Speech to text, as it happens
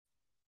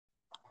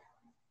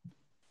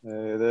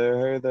Hey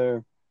there, hey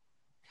there.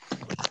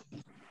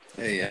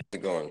 Hey, how's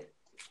it going?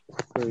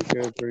 Pretty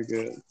good, pretty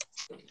good.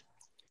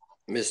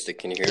 Mystic,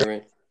 can you hear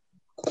me?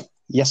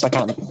 Yes, I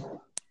can.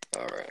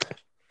 All right.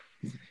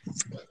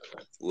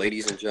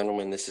 Ladies and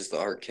gentlemen, this is the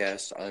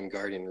Artcast. I'm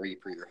Guardian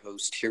Reaper, your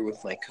host, here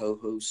with my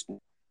co-host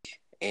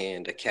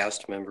and a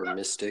cast member,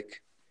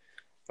 Mystic.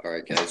 All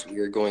right, guys, we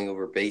are going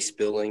over base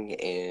building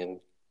and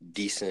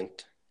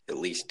decent, at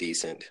least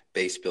decent,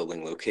 base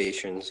building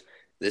locations.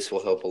 This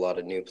will help a lot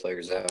of new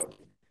players out.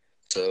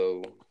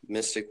 So,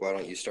 Mystic, why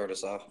don't you start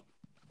us off?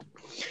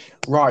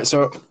 Right,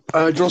 so do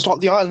you want to start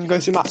the island and go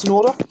through maps in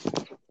order? Do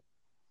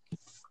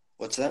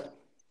What's that?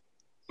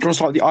 you want to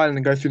start the island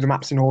and go through the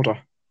maps in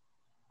order?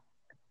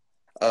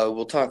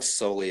 We'll talk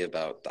solely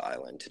about the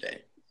island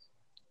today.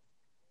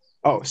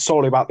 Oh,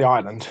 solely about the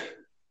island.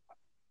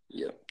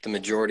 Yep, the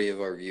majority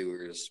of our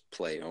viewers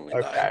play only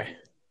the Okay.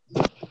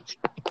 island.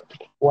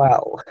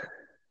 Well,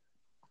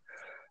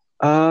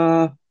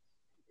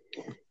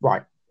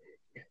 right.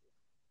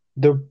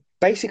 The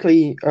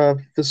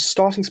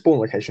starting spawn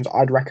locations,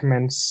 I'd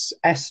recommend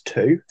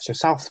S2, so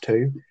South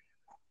 2.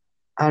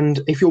 And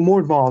if you're more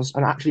advanced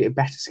and actually a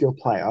better skilled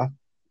player,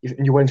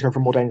 and you're willing to go for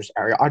a more dangerous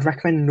area, I'd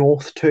recommend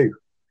North 2,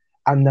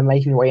 and then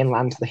making your way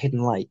inland to the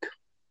Hidden Lake.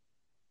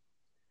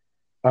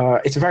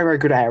 It's a very, very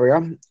good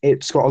area.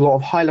 It's got a lot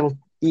of high-level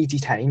easy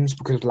tames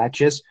because of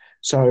ledges.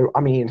 So,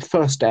 I mean,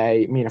 first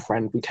day, me and a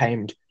friend, we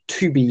tamed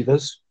 2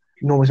 beavers.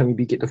 Normally, only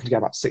be looking to get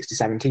about 60,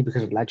 70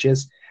 because of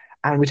ledges.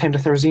 And we tamed a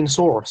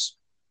Therizinosaurus,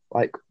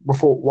 like,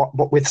 before,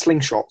 what with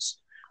slingshots.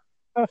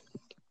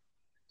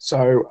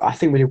 So, I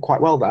think we did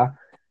quite well there.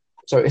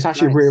 So, it's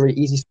actually a really, really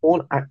easy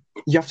spawn. And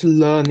you have to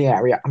learn the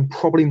area and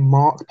probably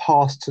mark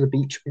paths to the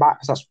beach back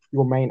because that's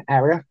your main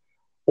area.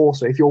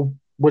 Also, if you're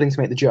willing to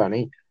make the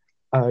journey,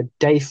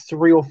 day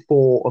 3 or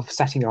 4 of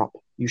setting up,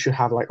 you should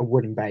have like a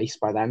wooden base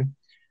by then.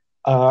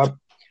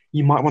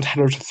 You might want to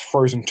head over to the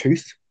Frozen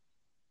Tooth.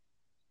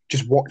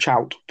 Just watch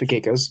out for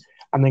gigas,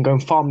 and then go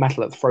and farm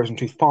metal at the Frozen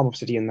Tooth, farm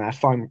obsidian there,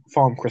 farm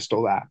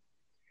crystal there.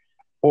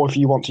 Or if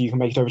you want to, you can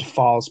make it over to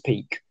Far's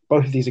Peak.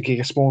 Both of these are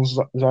giga spawn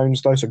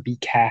zones, though, so be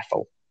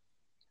careful.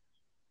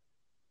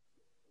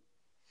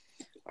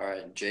 All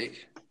right,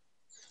 Jake.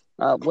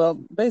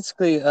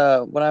 Basically,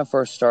 when I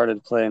first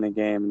started playing the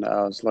game and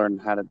I was learning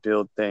how to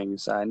build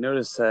things, I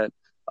noticed that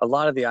a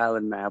lot of the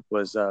island map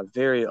was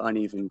very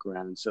uneven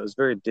ground. So it was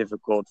very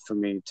difficult for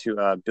me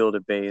to build a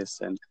base.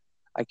 And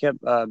I kept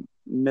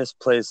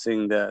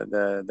misplacing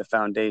the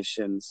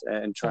foundations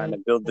and trying to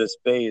build this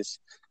base.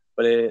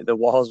 But the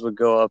walls would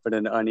go up at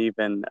an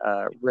uneven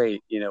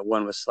rate. You know,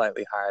 one was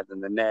slightly higher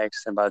than the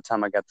next. And by the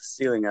time I got the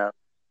ceiling up,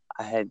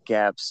 I had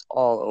gaps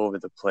all over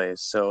the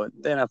place. So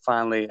then I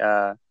finally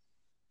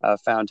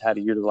found how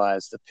to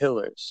utilize the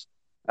pillars.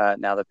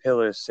 Now, the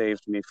pillars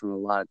saved me from a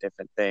lot of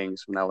different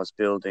things when I was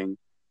building.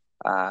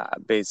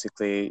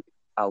 Basically,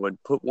 I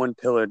would put one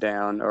pillar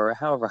down, or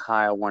however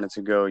high I wanted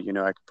to go. You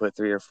know, I could put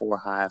 3 or 4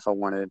 high if I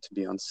wanted it to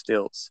be on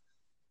stilts,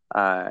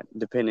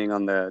 depending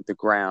on the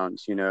ground.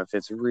 You know, if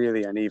it's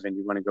really uneven,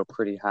 you want to go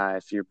pretty high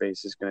if your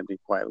base is going to be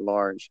quite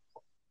large.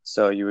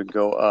 So you would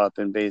go up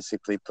and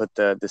basically put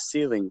the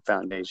ceiling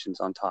foundations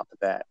on top of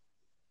that.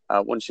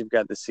 Once you've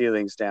got the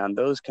ceilings down,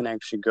 those can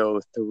actually go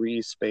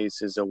 3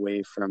 spaces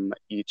away from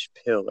each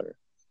pillar.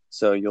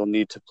 So you'll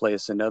need to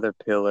place another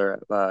pillar.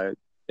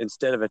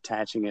 Instead of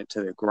attaching it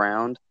to the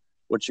ground,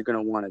 what you're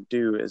going to want to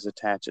do is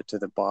attach it to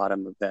the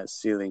bottom of that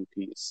ceiling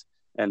piece.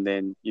 And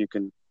then you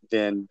can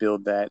then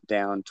build that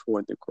down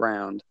toward the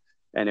ground,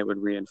 and it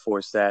would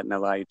reinforce that and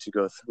allow you to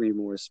go 3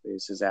 more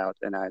spaces out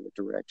in either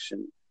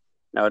direction.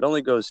 Now, it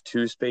only goes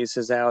 2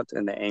 spaces out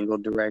in the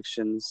angled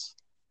directions,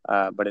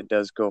 but it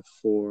does go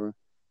 4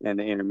 and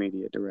the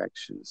intermediate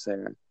directions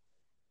there.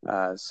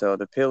 So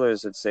the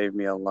pillars had saved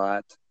me a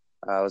lot.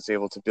 I was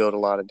able to build a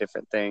lot of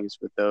different things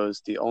with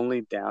those. The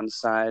only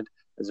downside,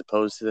 as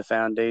opposed to the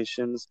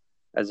foundations,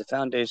 as the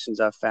foundations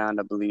I've found,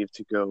 I believe,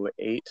 to go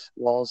 8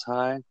 walls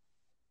high,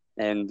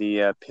 and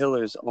the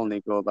pillars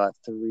only go about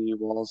 3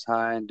 walls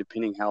high,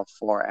 depending how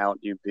far out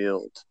you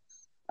build.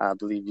 I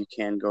believe you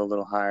can go a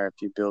little higher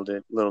if you build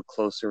it a little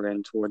closer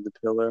in toward the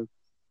pillar.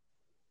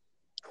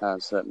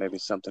 So that may be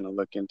something to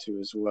look into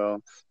as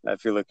well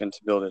if you're looking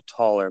to build a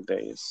taller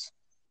base.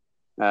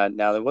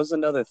 Now, there was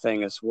another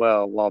thing as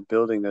well while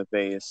building the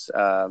base.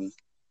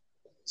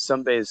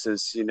 Some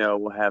bases, you know,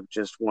 will have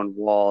just one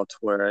wall to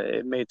where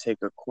it may take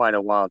quite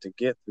a while to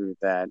get through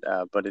that,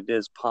 but it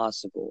is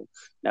possible.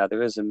 Now,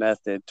 there is a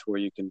method to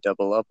where you can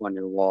double up on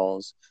your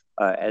walls.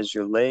 As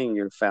you're laying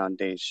your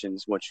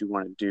foundations, what you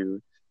want to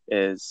do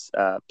is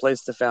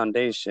place the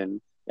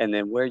foundation, and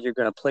then where you're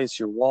going to place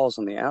your walls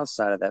on the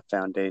outside of that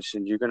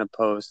foundation, you're going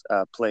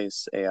to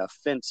place a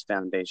fence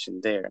foundation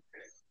there.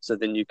 So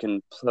then you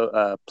can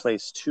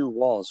place 2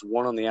 walls,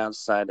 one on the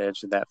outside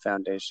edge of that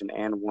foundation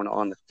and one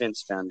on the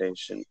fence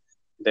foundation,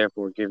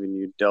 therefore giving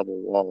you double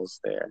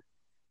walls there.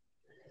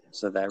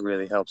 So that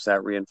really helps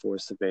out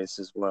reinforce the base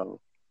as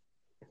well.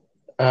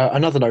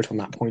 Another note on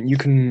that point, you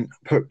can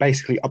put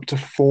basically up to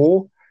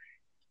 4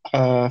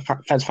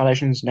 fence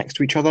foundations next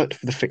to each other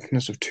for the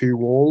thickness of 2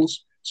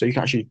 walls. So you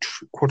can actually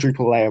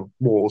quadruple layer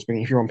walls,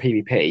 meaning if you're on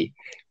PvP,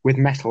 with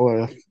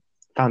metal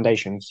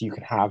foundations, you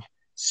can have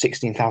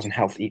 16,000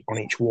 health on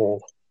each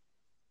wall.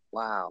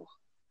 Wow.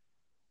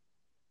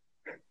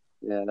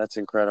 Yeah, that's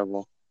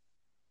incredible.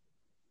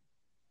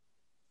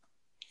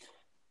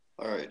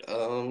 All right.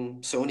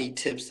 So any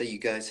tips that you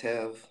guys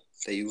have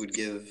that you would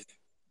give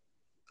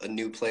a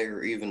new player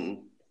or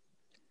even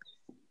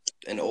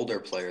an older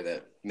player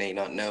that may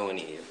not know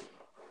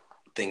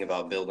anything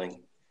about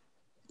building?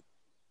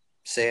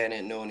 Say I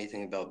didn't know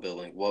anything about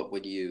building. What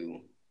would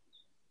you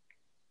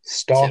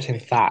Start tip in me?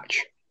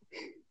 thatch.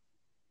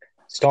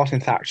 Start in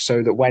thatch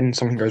so that when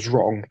something goes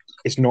wrong,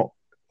 it's not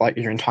like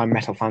your entire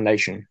metal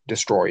foundation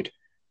destroyed.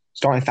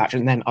 Start in thatch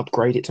and then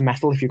upgrade it to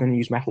metal if you're going to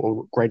use metal,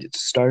 or upgrade it to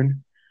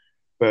stone.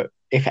 But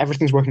if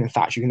everything's working in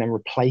thatch, you can then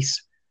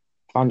replace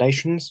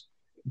foundations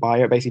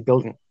by basically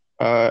building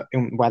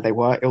in where they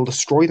were. It'll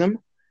destroy them,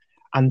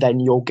 and then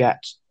you'll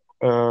get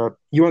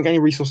you won't get any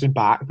resources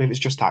back. But if it's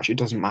just thatch, it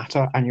doesn't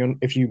matter. And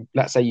if you,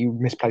 let's say you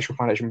misplace your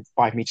foundation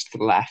 5 meters to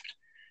the left,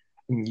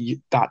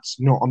 that's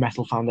not a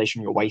metal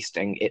foundation you're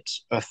wasting.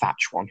 It's a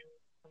thatch one.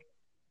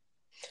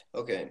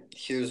 Okay,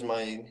 here's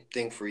my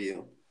thing for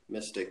you,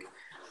 Mystic.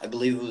 I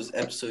believe it was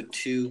episode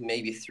 2,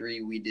 maybe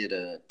 3. We did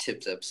a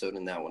tips episode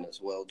in that one as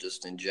well,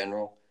 just in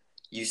general.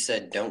 You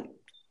said don't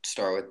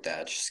start with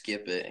thatch,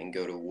 skip it, and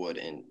go to wood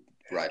and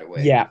right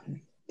away. Yeah,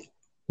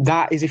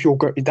 that is if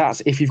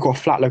that's if you've got a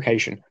flat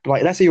location. But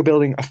like, let's say you're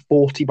building a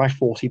 40 by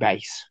 40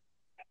 base.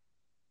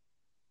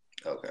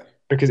 Okay.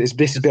 Because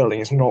this building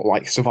is not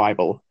like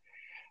survival.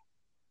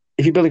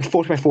 If you're building a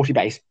 40 by 40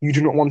 base, you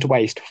do not want to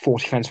waste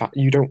 40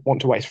 you don't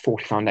want to waste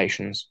 40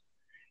 foundations.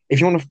 If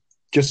you want to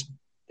just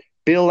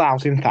build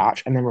out in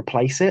thatch and then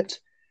replace it,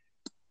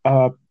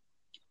 to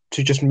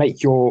just make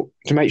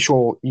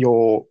sure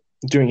you're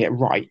doing it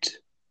right.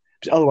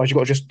 Because otherwise, you've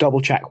got to just double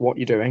check what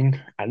you're doing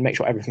and make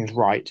sure everything's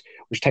right,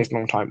 which takes a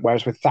long time.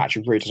 Whereas with thatch,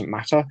 it really doesn't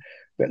matter.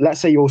 But let's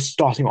say you're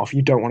starting off,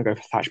 you don't want to go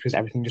for thatch because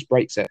everything just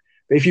breaks it.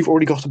 But if you've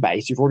already got a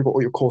base, you've already got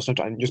all your core stuff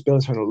done, just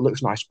build something that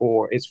looks nice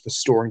or it's for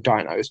storing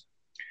dinos,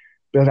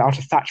 build it out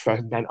of thatch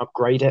first and then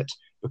upgrade it,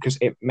 because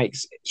it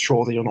makes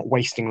sure that you're not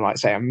wasting, like,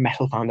 say, a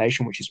metal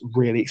foundation, which is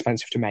really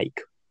expensive to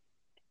make.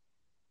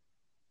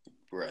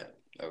 Right.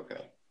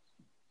 Okay.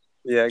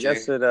 Yeah, I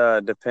Jake? guess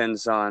it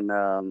depends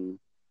on,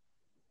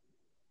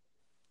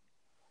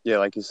 yeah,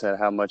 like you said,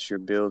 how much you're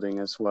building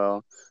as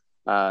well.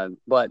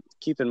 But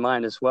keep in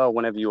mind as well,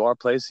 whenever you are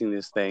placing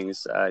these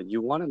things,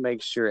 you want to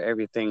make sure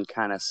everything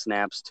kind of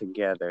snaps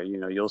together. You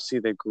know, you'll see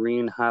the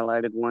green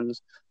highlighted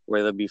ones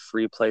where there'll be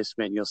free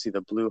placement. You'll see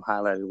the blue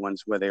highlighted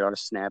ones where they are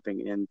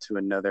snapping into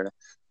another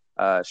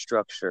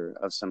structure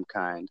of some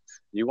kind.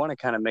 You want to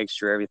kind of make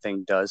sure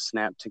everything does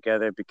snap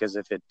together, because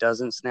if it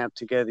doesn't snap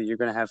together, you're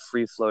going to have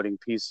free floating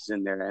pieces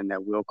in there, and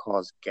that will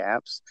cause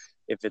gaps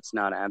if it's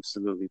not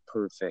absolutely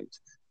perfect.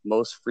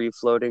 Most free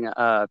floating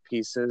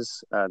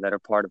pieces that are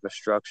part of a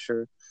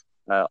structure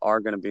are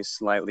going to be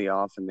slightly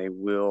off, and they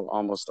will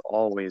almost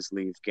always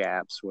leave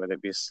gaps, whether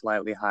it be a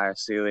slightly higher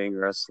ceiling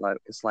or a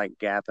slight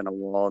gap in a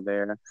wall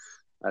there.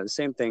 The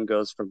same thing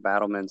goes for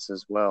battlements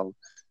as well.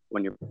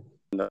 When you're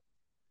in the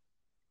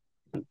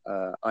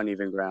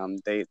uneven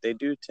ground, they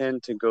do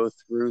tend to go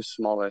through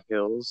smaller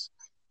hills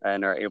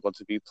and are able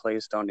to be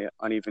placed on the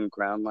uneven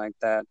ground like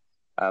that.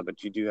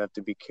 But you do have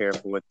to be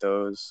careful with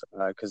those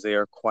because they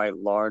are quite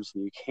large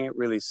and you can't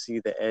really see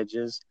the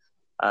edges.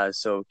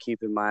 So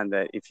keep in mind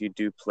that if you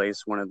do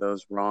place one of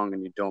those wrong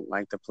and you don't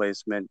like the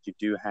placement, you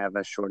do have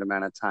a short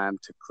amount of time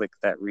to click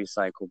that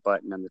recycle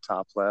button in the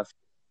top left,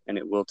 and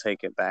it will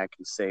take it back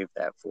and save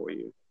that for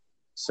you.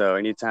 So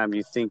anytime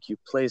you think you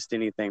placed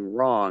anything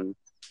wrong,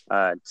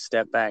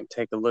 step back,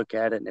 take a look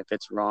at it, and if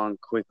it's wrong,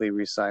 quickly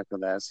recycle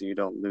that so you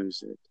don't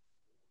lose it.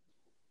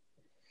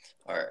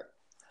 All right.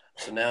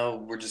 So now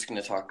we're just going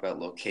to talk about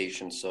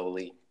location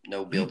solely.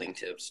 No building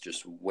tips.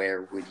 Just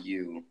where would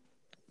you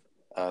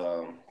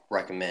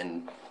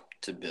recommend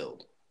to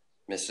build,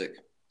 Mystic?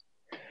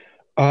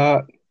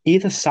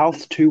 Either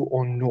South 2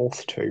 or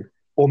North 2,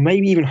 or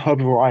maybe even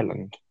Herbivore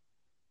Island.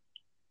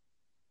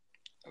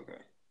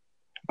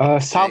 Okay.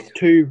 South Jake?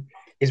 2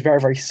 is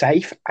very, very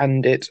safe,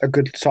 and it's a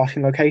good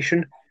starting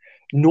location.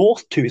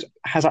 North 2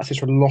 has access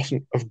to a lot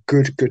of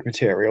good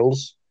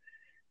materials,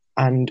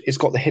 and it's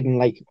got the Hidden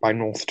Lake by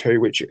North 2,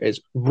 which is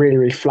really,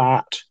 really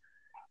flat,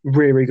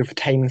 really, really good for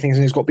taming things,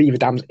 and it's got beaver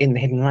dams in the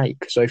Hidden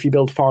Lake. So if you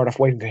build far enough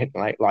away from the Hidden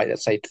Lake, like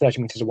let's say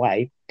 30 meters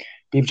away,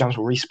 beaver dams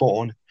will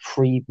respawn,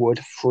 free wood,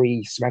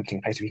 free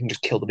cementing place, so you can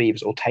just kill the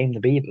beavers or tame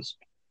the beavers.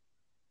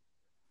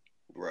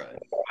 Right.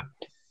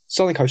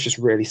 Southern Coast is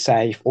just really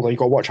safe, although you've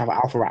got to watch out for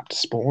alpha raptor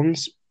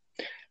spawns.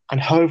 And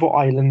Herbivore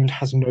Island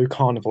has no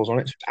carnivores on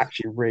it, so it's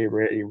actually really,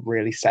 really,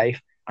 really safe,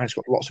 and it's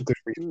got lots of good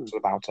reasons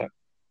about it.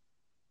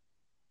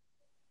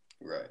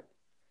 Right.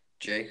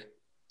 Jake?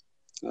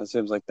 It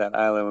seems like that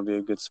island would be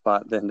a good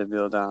spot then to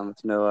build on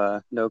with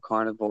no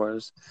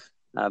carnivores.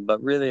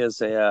 But really, as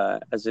a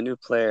new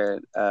player,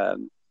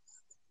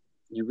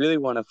 you really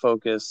want to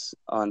focus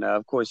on.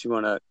 Of course, you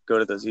want to go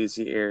to those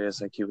easy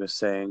areas, like you were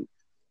saying.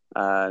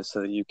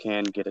 so that you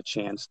can get a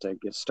chance to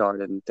get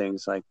started and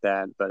things like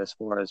that. But as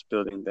far as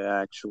building the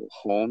actual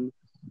home,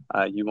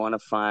 you want to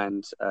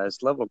find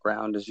as level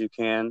ground as you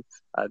can.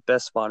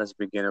 Best spot as a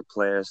beginner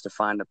player is to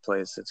find a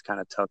place that's kind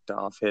of tucked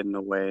off, hidden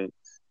away,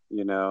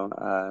 you know,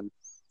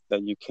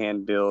 that you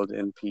can build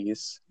in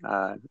peace.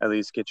 At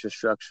least get your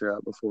structure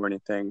up before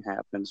anything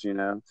happens, you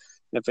know.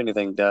 If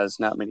anything does,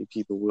 not many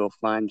people will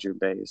find your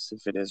base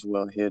if it is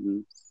well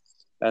hidden.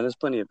 And there's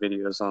plenty of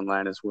videos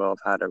online as well of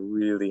how to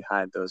really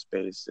hide those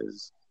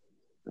bases.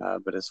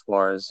 But as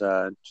far as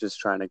just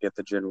trying to get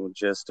the general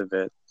gist of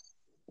it,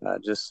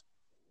 just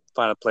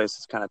find a place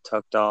that's kind of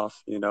tucked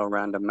off, you know,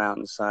 around a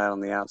mountainside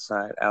on the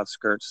outside,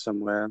 outskirts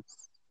somewhere.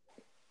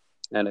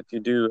 And if you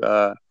do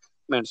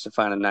manage to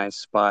find a nice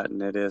spot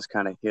and it is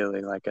kind of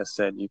hilly, like I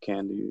said, you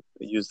can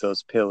use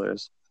those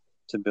pillars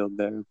to build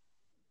there.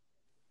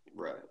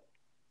 Right.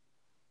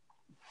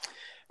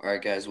 All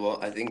right, guys. Well,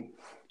 I think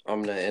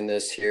I'm going to end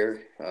this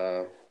here.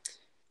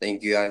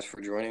 Thank you guys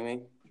for joining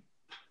me.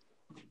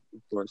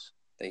 Of course.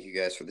 Thank you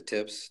guys for the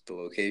tips, the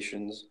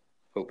locations.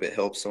 Hope it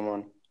helps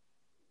someone.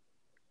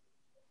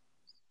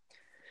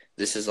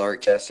 This is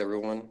ArtCast,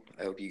 everyone.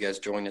 I hope you guys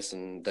join us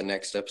in the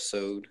next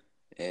episode,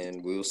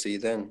 and we will see you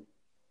then.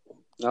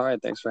 All right.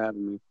 Thanks for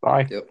having me.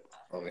 Bye. Yep,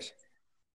 always.